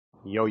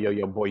Yo, yo,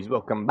 yo, boys,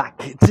 welcome back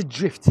to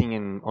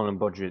Drifting on a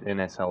Budget in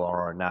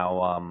SLRR.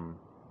 Now,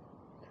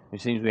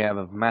 it seems we have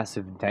a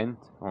massive dent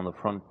on the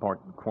front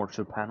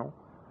quarter panel.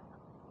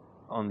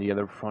 On the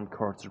other front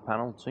quarter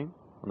panel, too.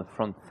 On the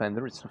front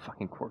fender, it's a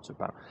fucking quarter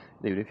panel.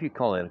 Dude, if you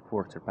call it a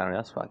quarter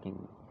panel,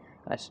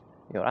 that's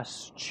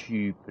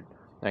stupid.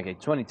 Okay,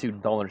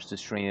 $22 to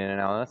straighten it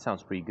out, that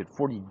sounds pretty good.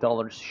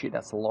 $40, shit,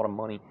 that's a lot of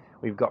money.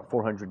 We've got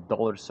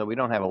 $400, so we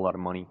don't have a lot of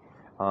money.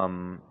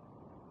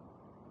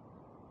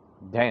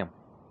 Damn.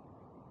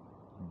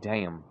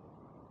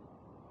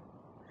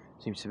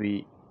 Seems to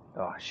be.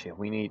 Oh shit.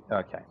 We need.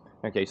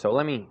 Okay. So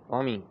let me.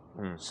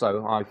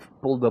 So I've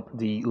pulled up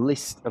the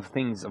list of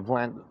things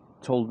Vlad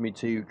told me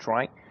to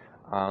try.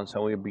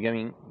 So we're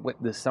beginning with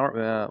the start.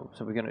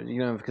 So we're gonna,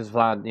 because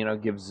Vlad,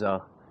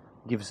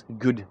 gives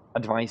good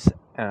advice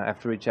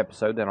after each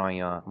episode that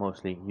I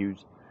mostly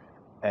use,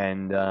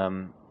 and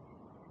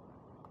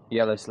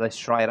yeah, let's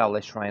try it out.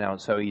 Let's try it out.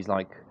 So he's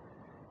like,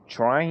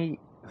 try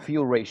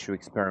fuel ratio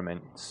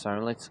experiment. So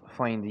let's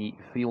find the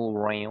fuel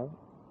rail.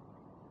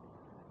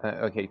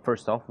 Okay,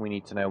 first off, we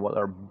need to know what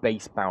our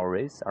base power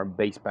is. Our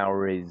base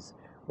power is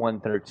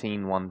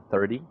 113,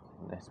 130.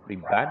 That's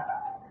pretty bad.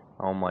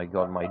 Oh my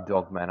god, my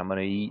dog, man. I'm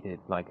gonna eat it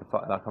like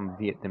I'm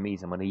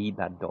Vietnamese. I'm gonna eat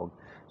that dog.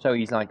 So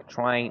he's like,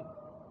 try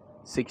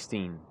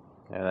 16.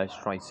 Let's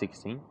try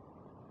 16.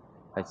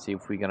 Let's see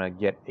if we're gonna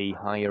get a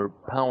higher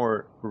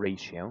power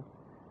ratio.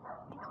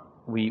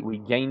 We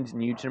gained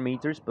Newton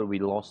meters, but we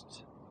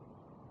lost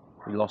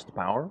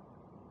power.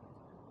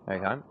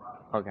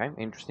 Okay,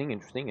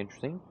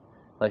 interesting.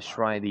 Let's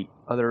try the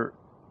other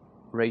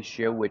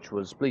ratio, which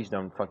was, please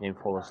don't fucking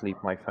fall asleep,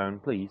 my phone,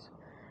 please.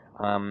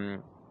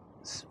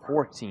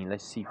 14,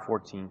 let's see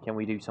 14. Can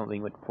we do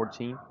something with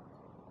 14?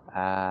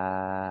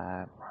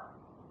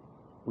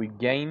 We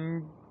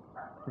gained,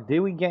 did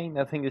we gain?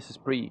 I think this is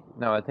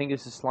no, I think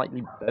this is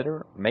slightly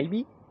better,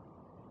 maybe?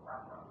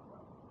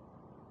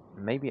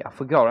 I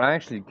forgot, I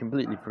actually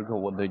completely forgot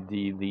what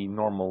the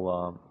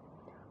normal,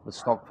 the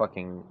stock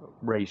fucking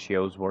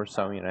ratios were,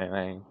 so,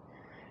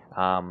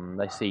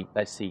 let's see.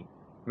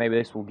 Maybe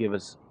this will give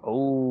us,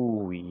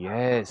 oh,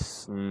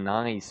 yes,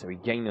 nice. So we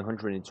gained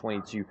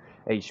 122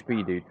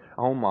 HP, dude.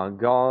 Oh my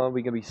god,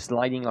 we're gonna be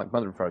sliding like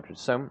motherfuckers.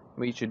 So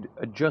we should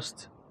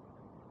adjust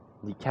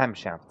the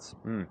camshafts.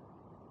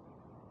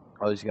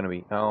 Oh, this is gonna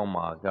be, oh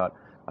my god.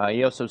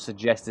 He also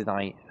suggested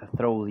I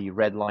throw the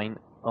red line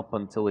up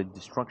until the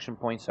destruction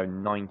point, so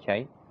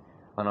 9k.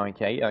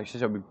 9k, actually,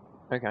 so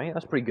okay,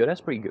 that's pretty good,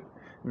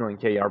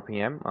 9k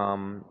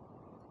RPM.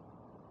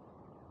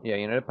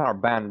 Yeah, the power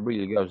band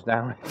really goes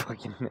down.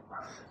 Fucking,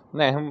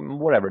 nah,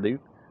 whatever, dude.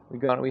 We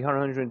got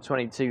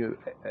 122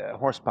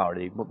 horsepower,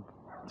 dude. But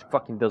it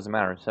fucking doesn't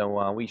matter.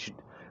 So we should,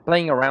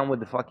 playing around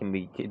with the fucking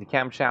the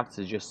camshafts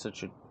is just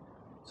such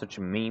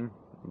a meme.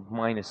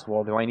 Minus,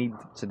 well, do I need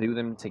to do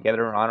them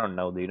together? I don't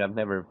know, dude. I've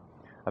never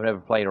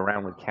played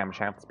around with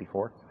camshafts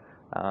before.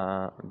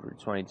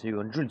 122,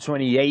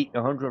 128,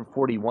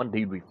 141,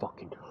 dude. We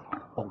fucking,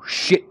 oh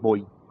shit,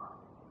 boy.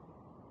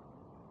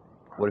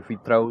 What if we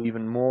throw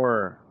even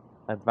more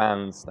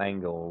advanced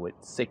angle with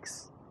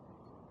 6?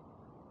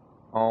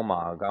 Oh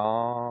my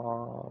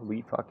god,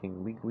 we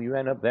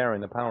ran up there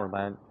in the power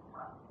band.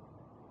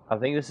 I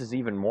think this is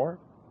even more.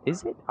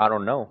 Is it? I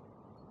don't know.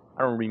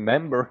 I don't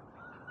remember.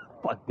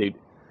 Fuck, dude.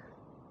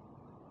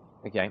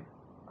 Okay,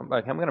 I'm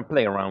gonna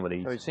play around with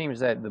these. So it seems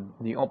that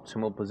the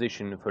optimal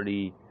position for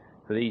these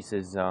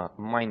is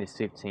minus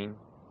 15.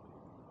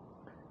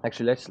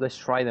 Actually, let's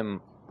try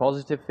them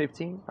positive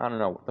 15. I don't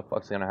know what the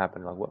fuck's gonna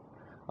happen. Like what?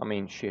 I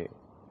mean, shit.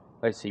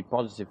 Let's see,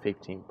 positive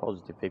 15.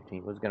 What's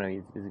gonna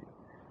be?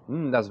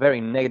 That's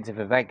very negative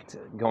effect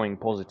going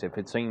positive.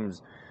 It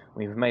seems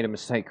we've made a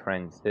mistake,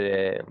 friends.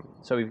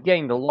 So we've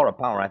gained a lot of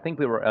power. I think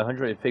we were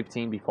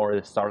 115 before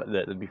the start of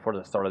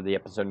the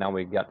episode. Now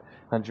we've got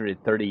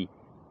 133.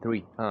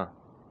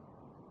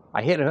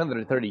 I hit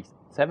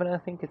 137, I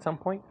think, at some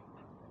point.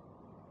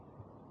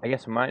 I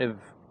guess I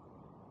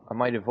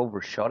might have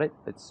overshot it.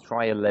 Let's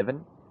try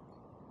 11.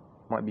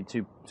 Might be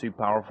too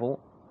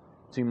powerful.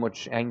 Too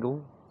much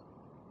angle.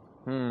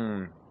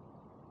 No,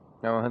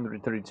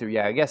 132.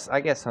 Yeah, I guess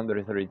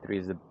 133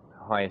 is the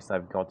highest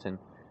I've gotten,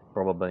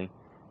 probably,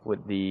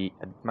 with the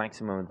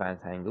maximum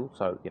advanced angle.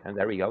 So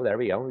there we go.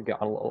 We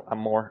got a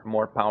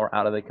more power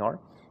out of the car.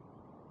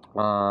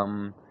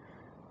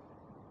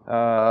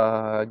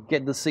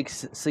 Get the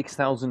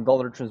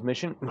 $6,000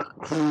 transmission.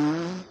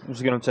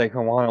 It's gonna take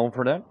a while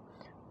for that.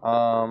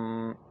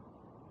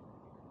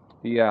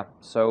 Yeah.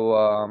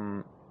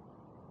 So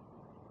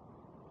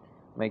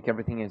make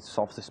everything as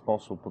soft as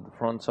possible. Put the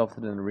front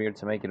softer than the rear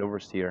to make it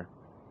oversteer.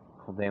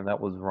 Oh damn, that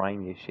was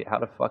rhymy as shit. How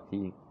the fuck do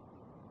you?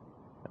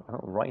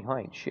 Oh, right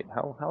height, shit.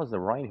 How is the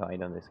right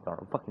height on this car?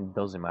 It fucking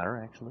doesn't matter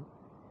actually.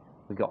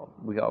 We got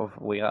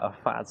a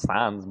fat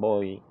stance,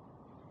 boy.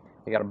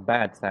 We got a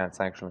bad stance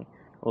actually.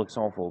 It looks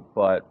awful,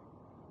 but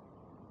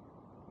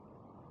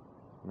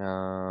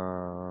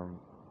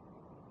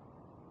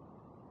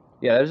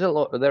yeah,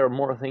 there are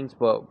more things,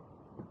 but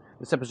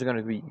this episode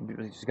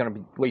is gonna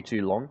be way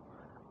too long.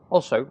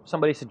 Also,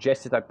 somebody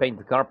suggested I paint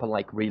the car, but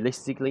like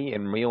realistically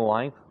in real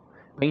life,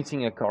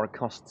 painting a car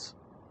costs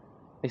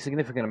a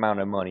significant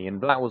amount of money.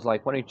 And Vlad was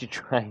like, "Why don't you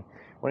try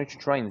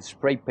and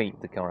spray paint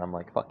the car?" I'm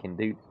like, "Fucking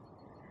dude."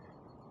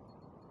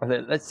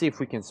 Let's see if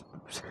we can.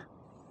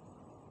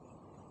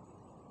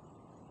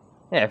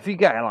 Yeah, if you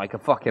got like a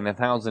fucking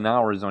 1,000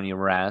 hours on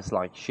your ass,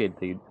 like shit,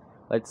 dude.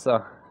 Let's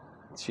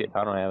shit.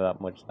 I don't have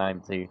that much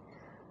time to.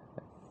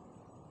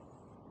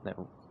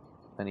 No,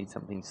 I need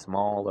something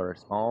smaller,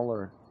 as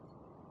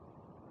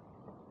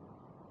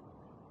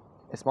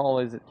small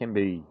as it can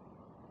be,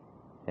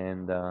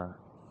 and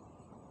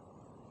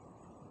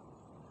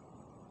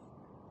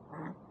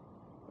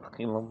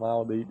fucking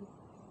Lamau, dude.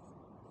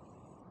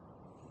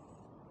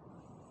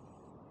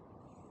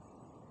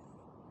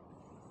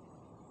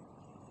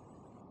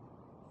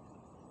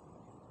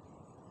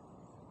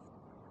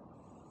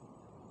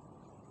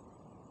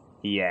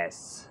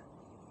 Yes.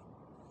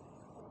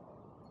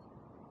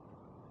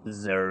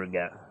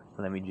 Zerga.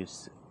 Let me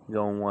just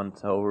go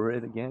once over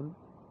it again.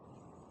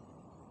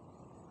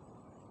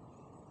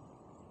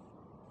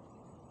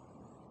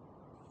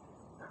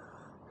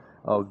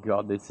 Oh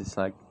god, this is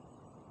like...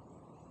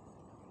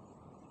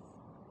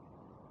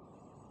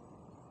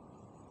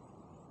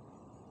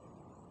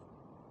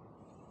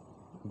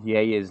 The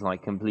A is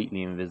like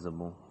completely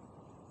invisible.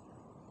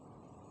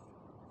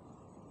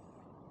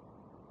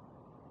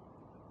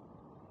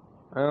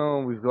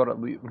 Oh, we've got it.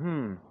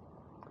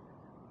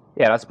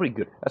 Yeah, that's pretty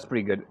good. That's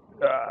pretty good.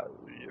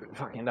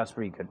 Fucking, that's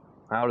pretty good.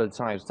 How are the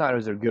tires?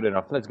 Tires are good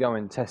enough. Let's go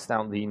and test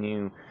out the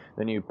new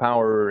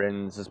power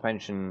and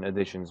suspension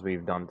additions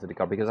we've done to the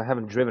car, because I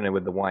haven't driven it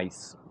with the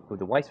Weiss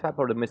Fab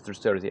or the Mr.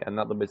 Sturs yet, and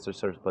not the Mr.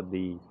 Sturs, but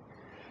the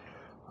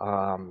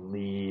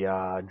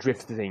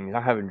drift thing. I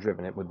haven't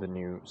driven it with the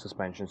new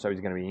suspension, so it's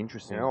gonna be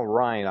interesting. All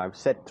right, I've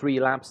set 3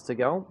 laps to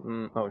go.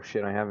 Oh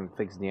shit, I haven't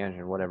fixed the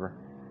engine. Whatever.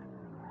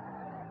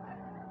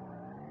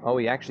 Oh,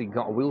 we actually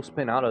got a wheel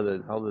spin out of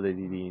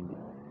the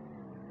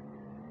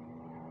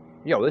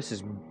Yo, this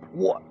is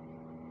what?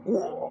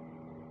 Whoa.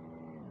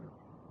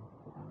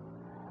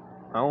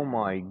 Oh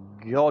my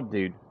god,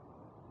 dude.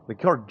 The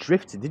car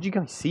drifted. Did you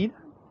guys see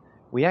that?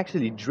 We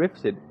actually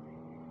drifted.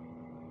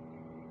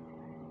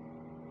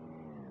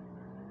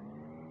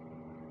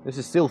 This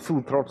is still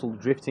full throttle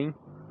drifting.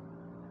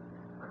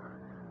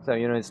 So,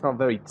 you know, it's not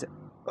very...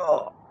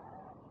 Oh.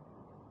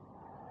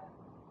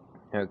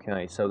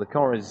 Okay, so the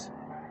car is...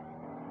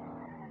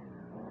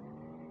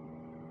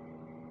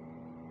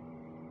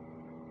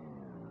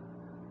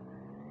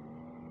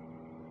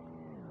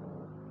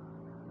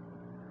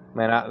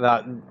 Man,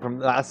 that from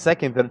that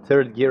second to the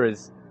third gear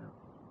is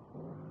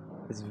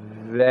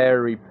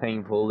very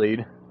painful,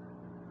 dude.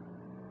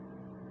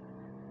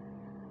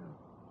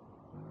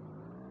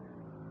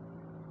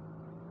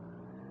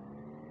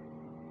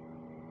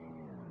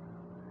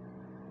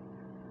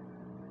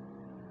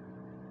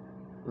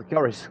 The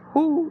car is,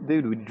 whoo,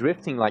 dude, we're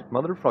drifting like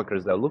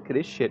motherfuckers though. Look at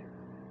this shit.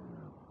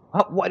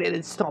 Oh, why did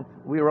it stop?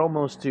 We were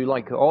almost to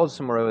like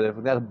awesome or over there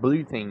for that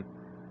blue thing.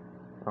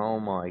 Oh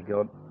my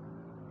god.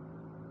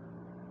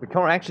 The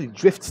car actually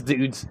drifts,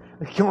 dudes.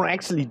 The car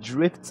actually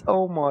drifts.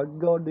 Oh my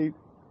god, dude.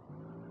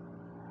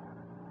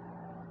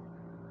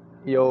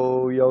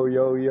 Yo, yo,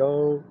 yo,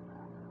 yo.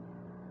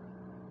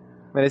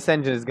 Man, this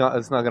engine is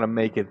it's not gonna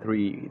make it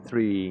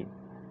three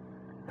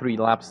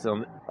laps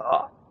on.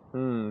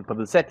 But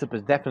the setup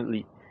is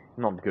definitely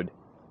not good.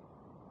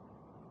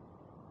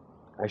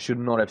 I should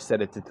not have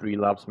set it to 3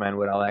 laps, man,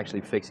 without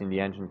actually fixing the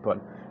engine. But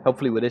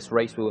hopefully with this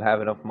race we'll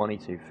have enough money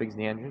to fix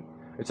the engine.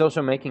 It's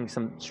also making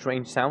some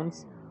strange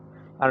sounds.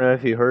 I don't know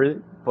if you heard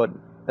it, but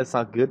that's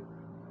not good.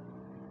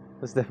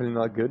 That's definitely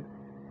not good.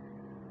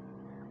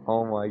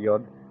 Oh my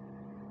god.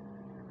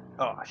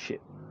 Oh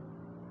shit.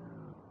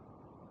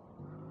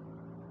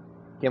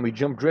 Can we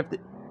jump drift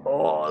it?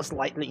 Oh,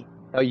 slightly.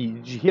 Oh,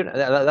 did you hear that?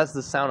 That's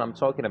the sound I'm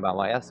talking about.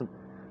 Like, that's some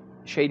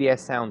shady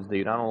ass sounds,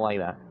 dude. I don't like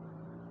that.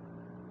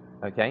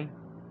 Okay.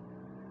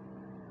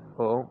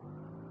 Oh.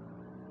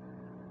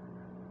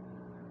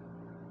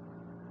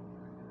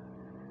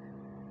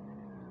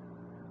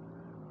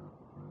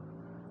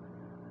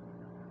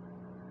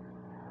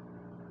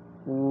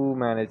 Ooh,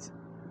 man, it's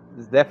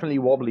definitely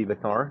wobbly, the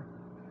car.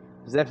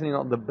 It's definitely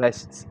not the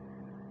best.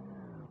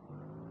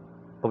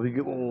 But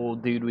oh,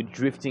 dude, we're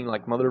drifting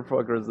like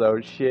motherfuckers,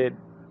 though. Shit.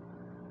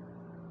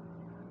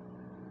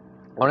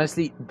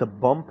 Honestly, the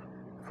bump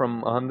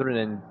from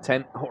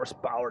 110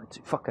 horsepower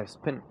to... Fuck, I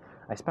spun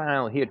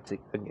out here to...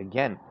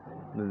 Again.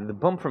 The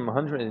bump from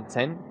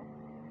 110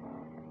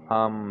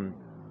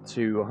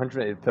 to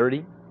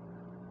 130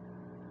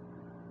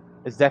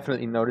 is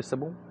definitely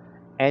noticeable.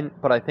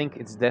 But I think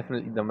it's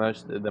definitely the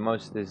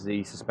most is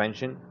the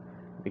suspension,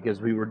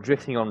 because we were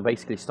drifting on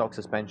basically stock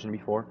suspension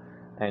before,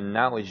 and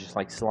now it's just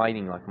like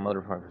sliding like a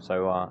motherfucker.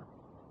 So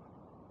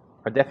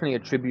I definitely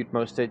attribute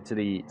most of it to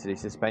the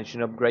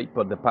suspension upgrade,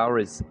 but the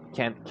power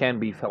can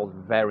be felt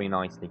very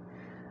nicely,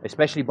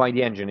 especially by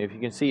the engine. If you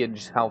can see it,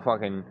 just how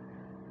fucking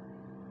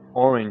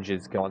orange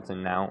it's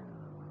gotten now.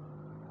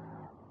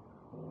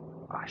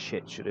 Ah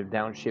shit, should have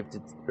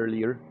downshifted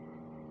earlier.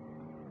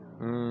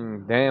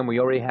 Damn, we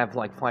already have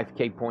like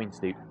 5k points,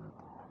 dude.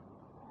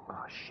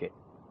 Oh, shit.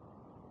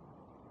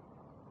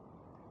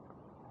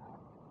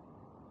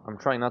 I'm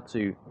trying not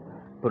to,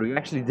 but we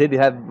actually did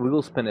have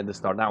wheel spin at the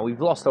start. Now,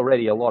 we've lost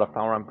already a lot of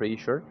power, I'm pretty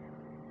sure,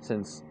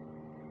 since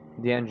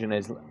the engine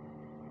is...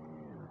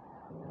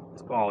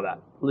 Oh, that.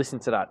 Listen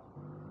to that.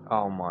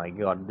 Oh my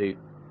god, dude.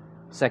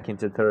 Second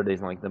to third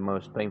is like the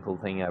most painful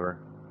thing ever.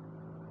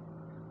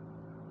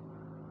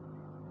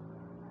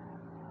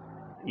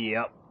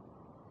 Yep.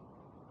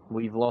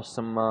 We've lost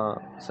some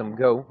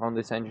go on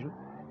this engine.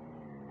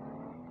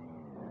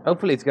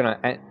 Hopefully it's gonna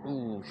end.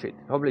 Ooh, shit.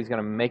 Hopefully it's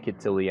gonna make it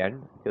till the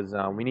end, because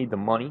we need the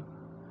money.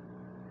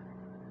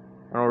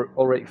 And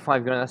already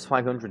that's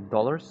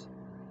 $500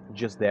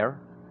 just there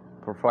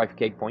for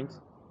 5k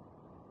points.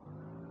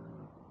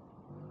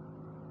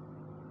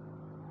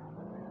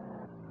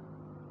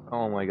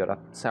 Oh my god, that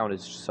sound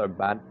is so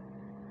bad.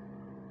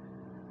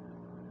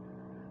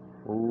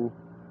 Ooh.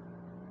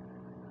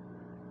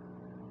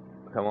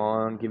 Come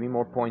on, give me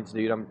more points,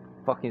 dude. I'm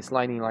fucking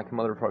sliding like a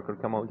motherfucker.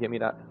 Come on, give me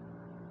that.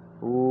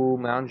 Ooh,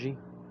 Manji.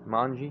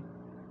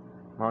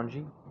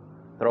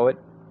 Throw it.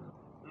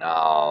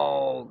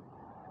 No!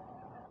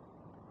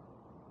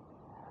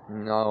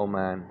 No,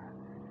 man.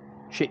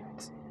 Shit.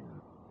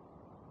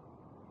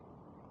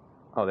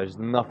 Oh, there's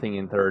nothing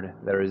in third.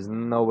 There is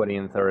nobody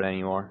in third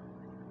anymore.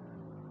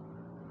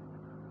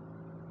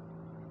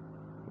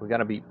 We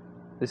gotta be...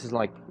 This is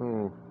like...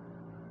 Ooh.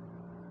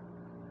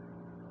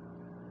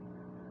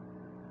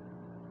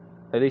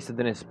 At least it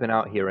didn't spin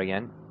out here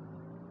again.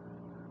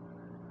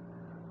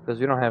 Because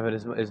we don't have it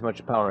as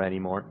much power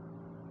anymore.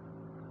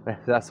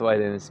 That's why it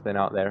didn't spin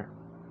out there.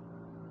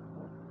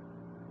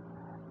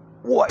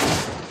 What?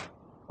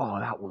 Oh,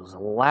 that was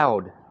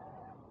loud.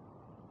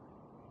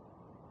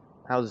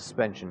 How's the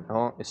suspension?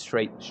 Oh, it's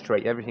straight.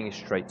 Everything is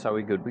straight. So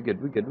we're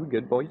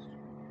good, boys.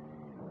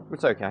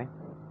 It's okay.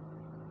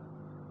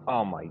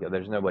 Oh my god,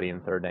 there's nobody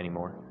in third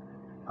anymore.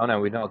 Oh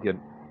no, we're not good.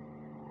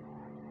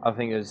 I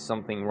think there's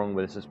something wrong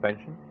with the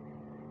suspension.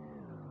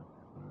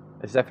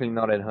 It's definitely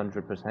not at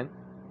 100%.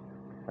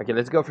 Okay,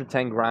 let's go for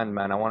 10 grand,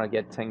 man. I want to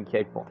get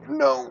 10k points.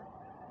 No!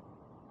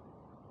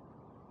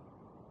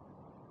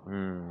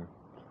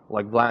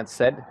 Like Vlad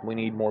said, we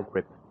need more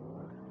grip.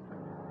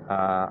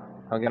 I'm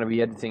gonna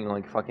be editing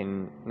like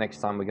fucking next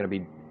time. We're gonna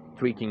be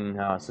tweaking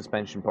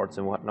suspension parts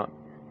and whatnot,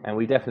 and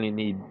we definitely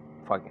need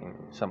fucking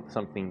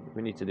something.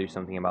 We need to do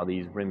something about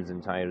these rims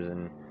and tires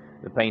and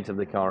the paint of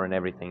the car and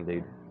everything,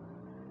 dude.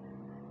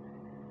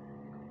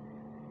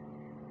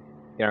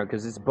 You know,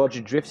 because it's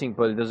budget drifting,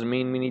 but it doesn't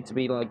mean we need to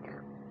be like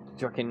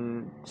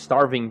fucking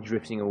starving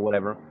drifting or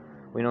whatever.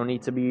 We don't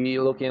need to be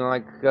looking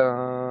like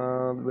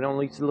we don't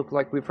need to look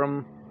like we're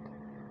from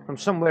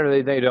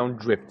somewhere they don't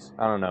drift.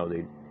 I don't know,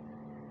 dude.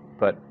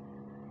 But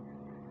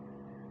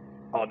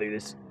I'll do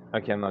this.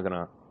 Okay, I'm not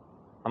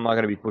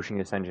gonna be pushing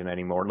this engine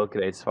anymore. Look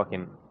at it, it's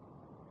fucking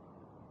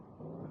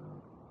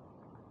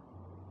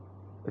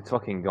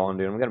gone,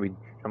 dude. I'm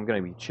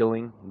gonna be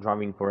chilling,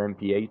 driving for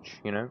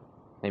MPH, you know,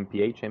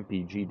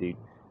 MPG, dude.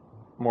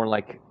 More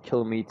like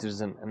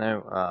kilometers and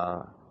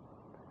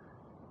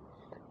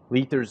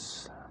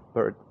liters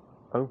per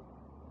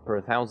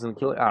 1,000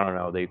 kilo. I don't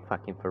know, dude.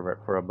 Fucking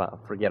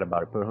forget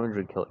about it. Per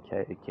 100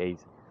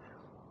 k's.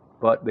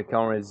 But the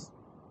car is,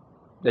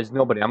 there's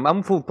nobody.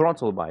 I'm full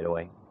throttle, by the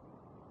way.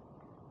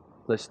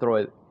 Let's throw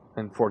it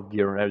in fourth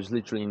gear. There's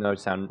literally no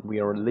sound.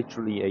 We are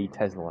literally a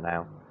Tesla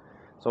now.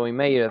 So we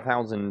made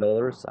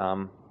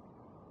 $1,000.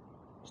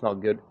 It's not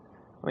good.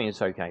 I mean,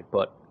 it's okay,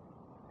 but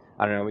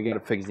I don't know. We gotta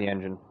fix the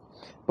engine.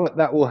 But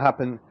that will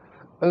happen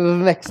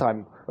next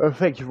time.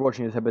 Thank you for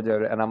watching this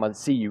episode, and I'm gonna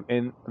see you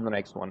in the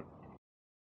next one.